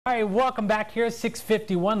All right, welcome back here,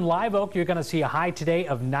 651 Live Oak. You're going to see a high today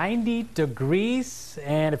of 90 degrees.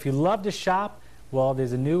 And if you love to shop, well,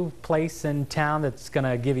 there's a new place in town that's going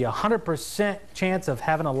to give you a 100% chance of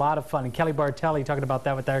having a lot of fun. And Kelly Bartelli talking about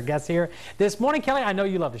that with our guests here this morning. Kelly, I know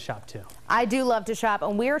you love to shop too. I do love to shop,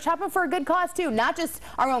 and we're shopping for a good cause too, not just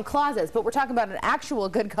our own closets, but we're talking about an actual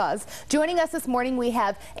good cause. Joining us this morning, we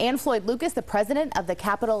have Floyd-Lucus, the president of the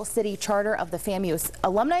Capital City Charter of the FAMU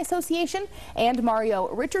Alumni Association, and Mario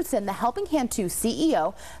Richardson, the Helping-Hand2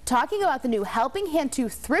 CEO, talking about the new Helping-Hand2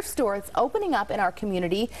 Thrift Store that's opening up in our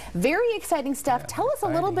community. Very exciting stuff. Tell us a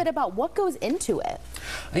little bit about what goes into it.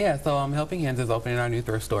 Yeah, so Helping Hands is opening our new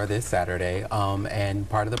thrift store this Saturday, and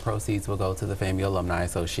part of the proceeds will go to the FAMU Alumni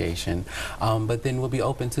Association. But then we'll be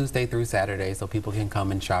open Tuesday through Saturday, so people can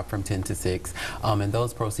come and shop from 10 to 6. And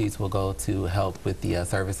those proceeds will go to help with the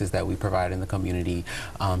services that we provide in the community,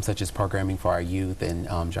 such as programming for our youth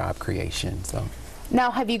and job creation. So. Now,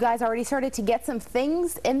 have you guys already started to get some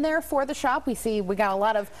things in there for the shop? We see we got a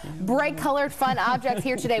lot of bright colored fun objects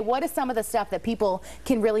here today. What is some of the stuff that people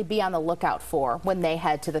can really be on the lookout for when they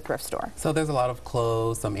head to the thrift store? So there's a lot of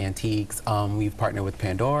clothes, some antiques. We've partnered with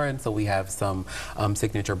Pandora, and so we have some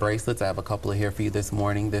signature bracelets. I have a couple of here for you this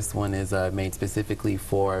morning. This one is made specifically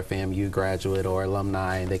for FAMU graduate or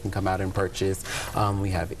alumni, and they can come out and purchase.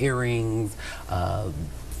 We have earrings,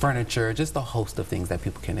 furniture, just a host of things that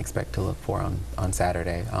people can expect to look for on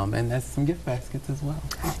Saturday. And there's some gift baskets as well.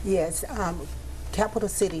 Yes, Capital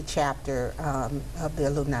City chapter of the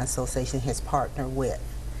Alumni Association has partnered with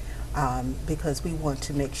because we want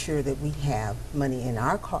to make sure that we have money in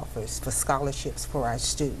our coffers for scholarships for our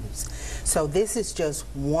students. So this is just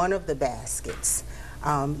one of the baskets.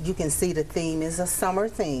 You can see the theme is a summer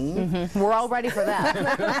theme. We're all ready for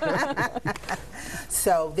that.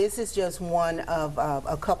 So this is just one of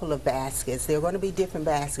a couple of baskets. There are going to be different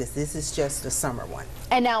baskets. This is just the summer one.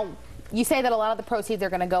 And now, you say that a lot of the proceeds are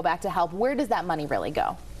going to go back to help. Where does that money really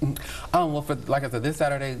go? Well, like I said, this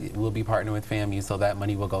Saturday we'll be partnering with FAMU, so that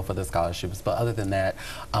money will go for the scholarships. But other than that,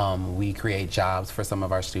 we create jobs for some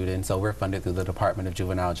of our students. So we're funded through the Department of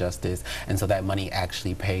Juvenile Justice, and so that money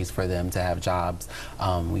actually pays for them to have jobs.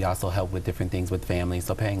 We also help with different things with families,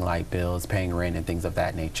 so paying light bills, paying rent, and things of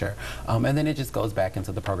that nature. And then it just goes back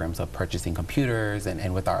into the programs of purchasing computers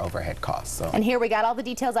and with our overhead costs. So. And here we got all the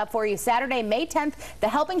details up for you. Saturday, May 10th, the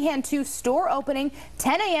Helping-Hand2 store opening,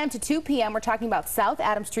 10 a.m. to 2 p.m. We're talking about South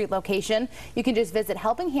Adams Street location. You can just visit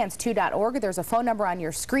helpinghands2.org. There's a phone number on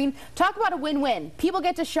your screen. Talk about a win-win. People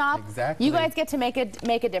get to shop. Exactly. You guys get to make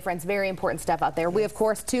a difference. Very important stuff out there. We, of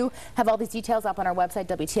course, too, have all these details up on our website,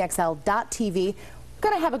 WTXL.tv.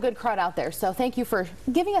 Going to have a good crowd out there. So thank you for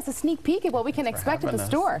giving us a sneak peek at what we can expect at the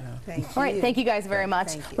store. Thank you. All right. Thank you guys very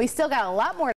much. We still got a lot more